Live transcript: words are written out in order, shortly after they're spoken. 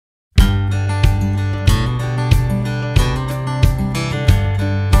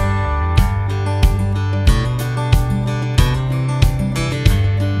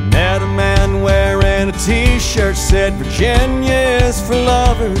t-shirt said Virginia is for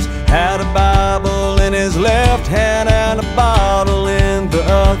lovers, had a Bible in his left hand and a bottle in the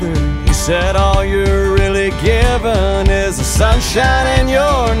other. He said all you're really given is the sunshine in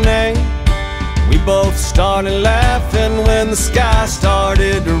your name. We both started laughing when the sky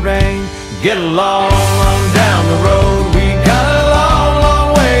started to rain. Get along on down the road, we got a long, long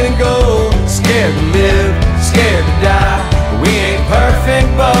way to go. Scared to live, scared to die. We ain't perfect,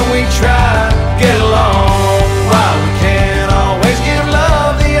 but we try. Get along while we can. Always give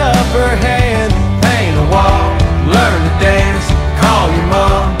love the upper hand. Paint a wall, learn to dance. Call your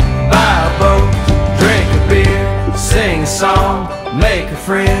mom, buy a boat, drink a beer, sing a song, make a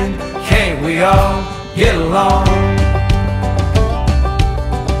friend. Can't we all get along?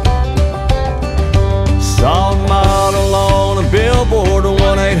 Saw a model on a billboard,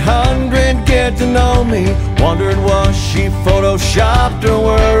 1-800 get to know me. Wondered was she photoshopped or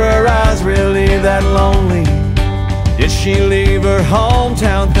were her eyes really that lonely? Did she leave her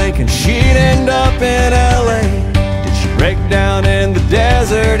hometown thinking she'd end up in LA? Did she break down in the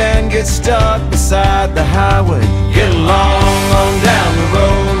desert and get stuck beside the highway? Get along on down the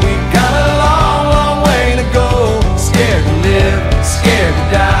road, we got a long, long way to go. Scared to live, scared to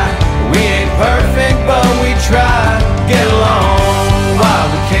die. We ain't perfect, but we try. Get along while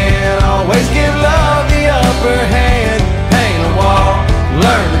we can. Always give love the upper hand. Paint a wall,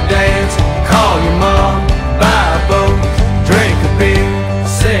 learn to dance. Call your mom, buy a boat, drink a beer,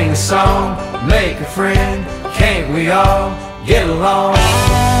 sing a song, make a friend. Can't we all get along?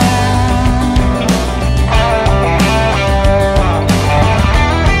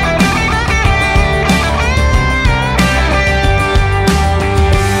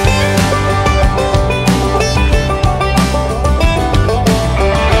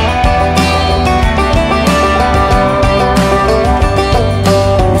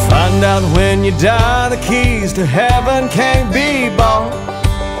 When you die, the keys to heaven can't be bought.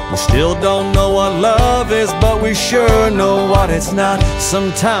 We still don't know what love is, but we sure know what it's not.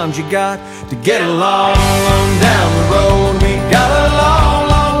 Sometimes you got to get along on down the road. We got a long,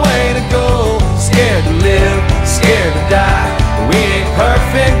 long way to go. Scared to live, scared to die. We ain't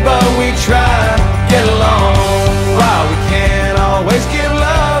perfect, but we try.